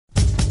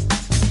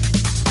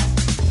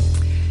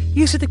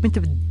Hier sit ek met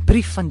 'n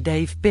brief van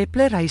Dave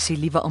Peppler. Hy sê: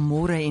 "Liewe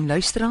Amore en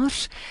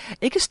luisteraars,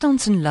 ek is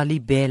tans in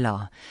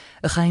Lalibela,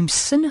 'n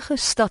geheimsinnige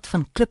stad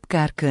van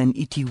klipkerke in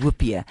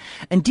Ethiopië.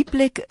 En die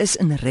plek is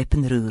in rep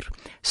en roer.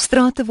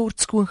 Strate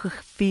word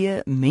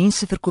skoongevee,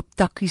 mense verkoop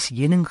takkies,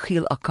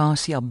 heuninggeel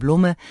akasia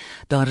blomme,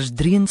 daar is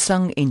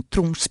dreensang en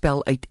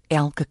tromspel uit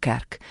elke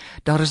kerk.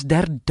 Daar is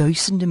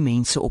duisende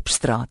mense op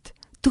straat,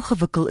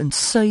 toegewikkel in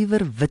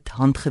suiwer wit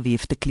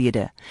handgeweefde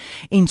klede.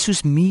 En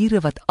soos mure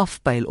wat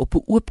afpyl op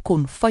 'n oop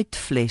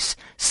konfytfles,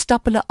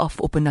 stap hulle af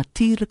op 'n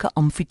natuurlike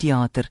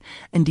amfitheater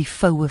in die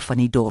voue van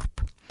die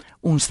dorp.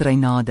 Ons ry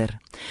nader.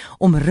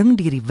 Omring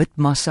deur die wit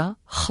massa,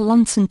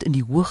 glansend in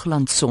die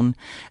hooglandson,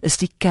 is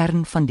die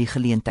kern van die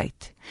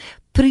geleentheid.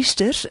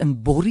 Priesters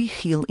in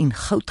borriegeel en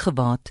goud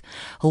gewaad,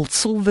 hul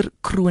silwer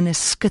krone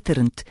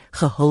skitterend,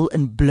 gehul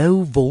in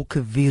blou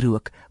wolke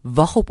wierook,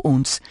 wag op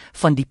ons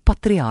van die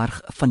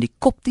patriarg van die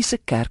Koptiese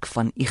kerk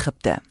van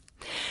Egipte.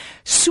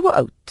 So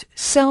oud,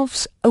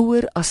 selfs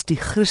ouer as die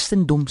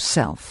Christendom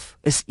self,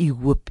 is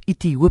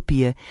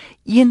Ethiopië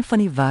een van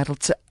die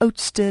wêreld se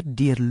oudste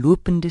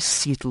deurlopende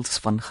setels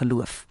van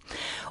geloof.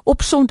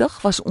 Op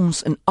Sondag was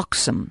ons in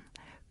Aksum,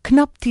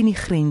 knap teen die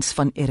grens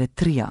van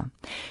Eritrea.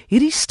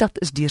 Hierdie stad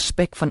is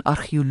deurspek van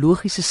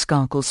argeologiese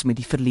skakels met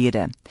die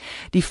verlede.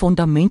 Die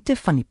fondamente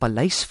van die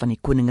paleis van die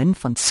koningin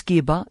van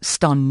Skeba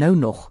staan nou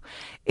nog,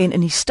 en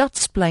in die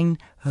stadsplein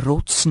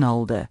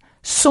rotsnalde,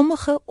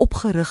 sommige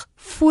opgerig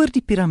voor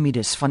die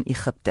piramides van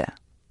Egipte.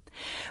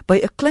 By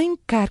 'n klein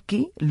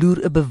kerkie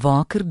loer 'n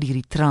bewaker deur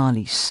die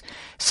tralies,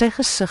 sy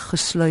gesig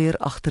gesluier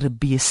agter 'n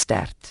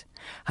beestert.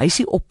 Hy is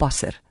die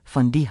oppasser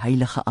van die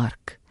heilige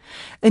ark.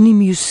 In die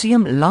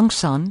museum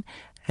langsaan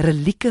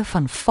relieke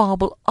van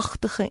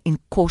fabelagtige en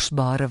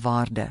kosbare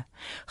waarde.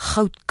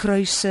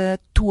 Goudkruise,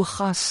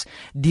 togas,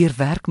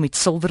 deurwerk met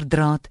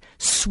silwerdraad,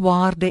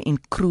 swaarde en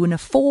krone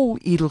vol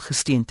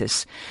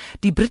edelgesteentes.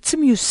 Die Britse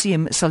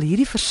museum sal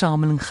hierdie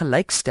versameling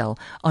gelykstel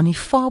aan die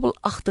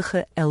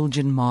fabelagtige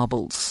Elgin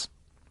marbles.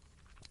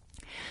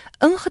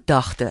 In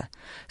gedagte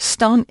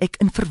staan ek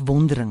in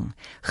verwondering,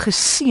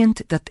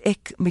 geseënd dat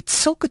ek met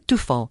sulke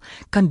toeval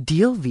kan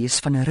deel wees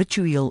van 'n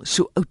ritueel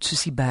so oud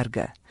soos die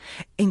berge.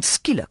 En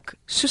skielik,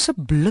 soos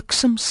 'n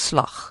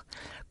bliksemslag,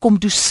 kom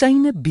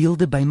dosyne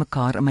beelde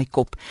bymekaar in my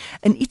kop,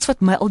 en iets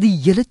wat my al die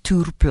hele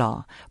toer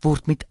pla,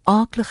 word met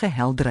aaklige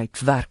helderheid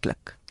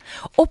werklik.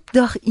 Op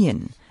dag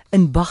 1,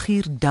 in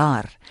Baghier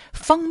daar,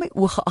 vang my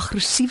oog 'n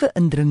aggressiewe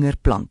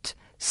indringerplant,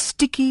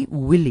 Sticky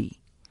Willy,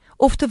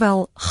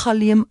 oftewel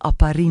Gallium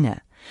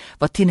aparine,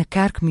 wat teen 'n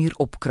kerkmuur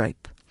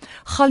opkruip.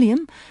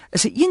 Gallium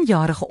is 'n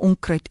eenjarige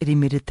onkruid uit die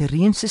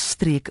Mediterrane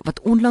streek wat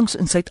onlangs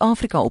in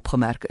Suid-Afrika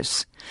opgemerk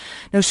is.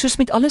 Nou, soos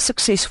met alle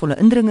suksesvolle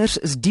indringers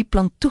is die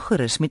plant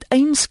toegerus met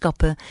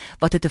eienskappe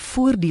wat dit 'n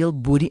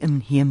voordeel bo die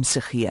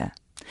inheemse gee.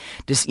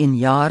 Dis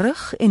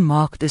eenjarig en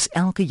maak dus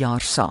elke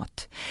jaar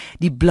saad.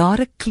 Die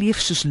blare kleef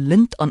soos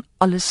lint aan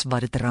alles wat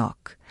dit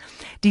raak.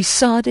 Die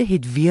sade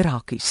het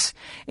weerhakkies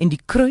en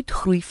die kruid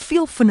groei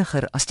veel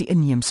vinniger as die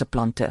inheemse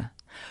plante.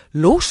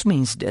 Los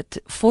mens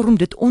dit, vorm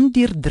dit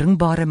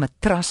ondeurdringbare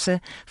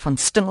matrasse van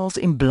stingels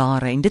en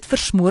blare en dit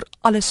versmoor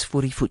alles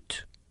voor die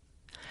voet.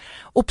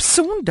 Op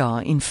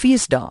Sondae en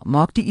feesdae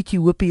maak die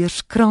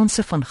Ethiopiërs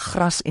kranse van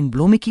gras en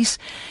blommetjies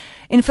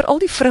en veral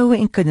die vroue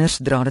en kinders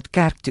dra dit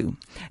kerk toe.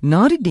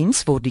 Na die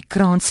diens word die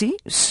kransie,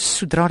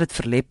 sodra dit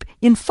verlep,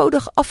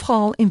 eenvoudig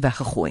afgehaal en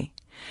weggegooi.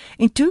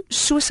 En toe,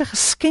 soos 'n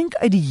geskenk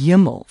uit die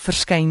hemel,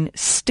 verskyn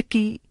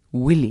Sticky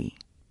Willy.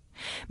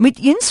 Met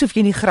eens hoef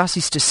jy nie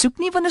grasies te soek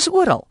nie, want is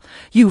oral.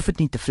 Jy hoef dit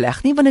nie te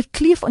vleg nie, want dit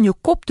kleef aan jou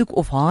kopdoek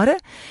of hare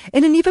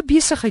en 'n nuwe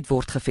besigheid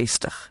word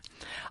gevestig.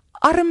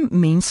 Arm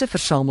mense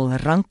versamel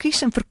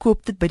rankies en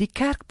verkoop dit by die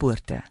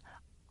kerkpoorte.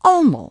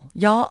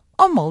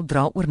 Almal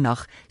dra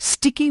oornag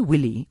Sticky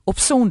Willy op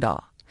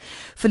Sondag.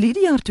 Verlede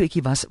jaar toe ek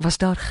hier was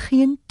daar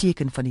geen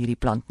teken van hierdie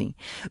plant nie.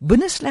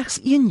 Binne slegs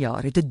 1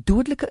 jaar het 'n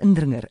dodelike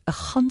indringer 'n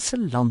ganse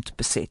land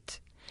beset.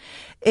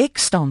 Ek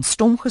staan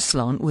stom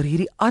geslaan oor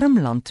hierdie arm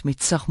land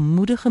met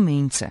sagmoedige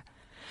mense,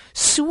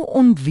 so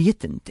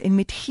onwetend en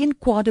met geen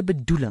kwade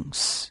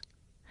bedoelings.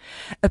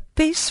 'n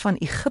Pes van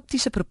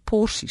Egiptiese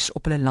proporsies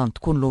op hulle land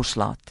kon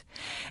loslaat.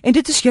 En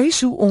dit is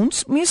juis hoe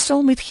ons,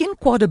 meestal met geen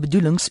kwade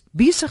bedoelings,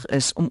 besig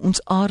is om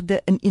ons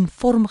aarde in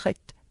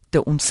eenvormigheid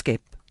te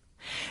ontskep.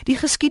 Die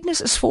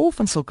geskiedenis is vol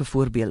van sulke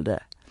voorbeelde.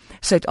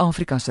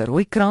 Suid-Afrika se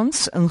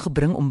rooikrans,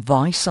 ingebring om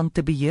waaisand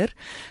te beheer,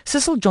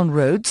 Cecil John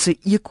Rhodes se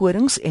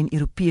eekorings en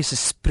Europese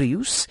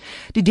spreeus,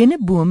 die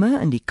dennebome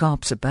in die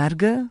Kaapse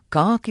berge,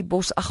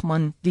 kakiebos, ag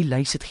man, die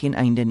lys het geen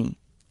einde nie.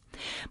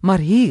 Maar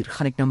hier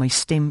gaan ek nou my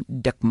stem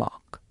dik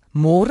maak.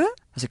 Môre,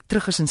 as ek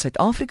terug is in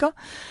Suid-Afrika,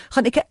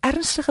 gaan ek 'n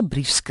ernstige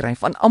brief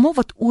skryf aan almal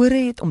wat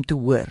ore het om te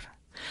hoor.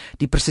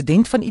 Die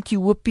president van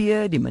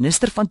Ethiopië, die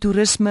minister van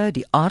toerisme,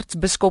 die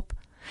aartsbiskop.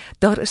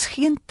 Daar is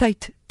geen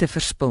tyd te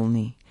verspil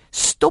nie.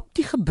 Stop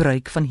die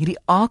gebruik van hierdie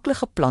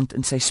aaklige plant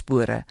in sy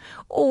spore,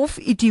 of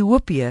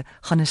Ethiopië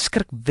gaan 'n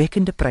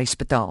skrikwekkende prys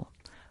betaal.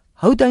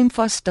 Hou duim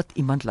vas dat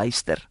iemand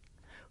luister.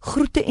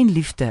 Groete en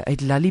liefde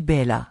uit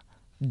Lalibela,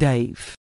 Dave.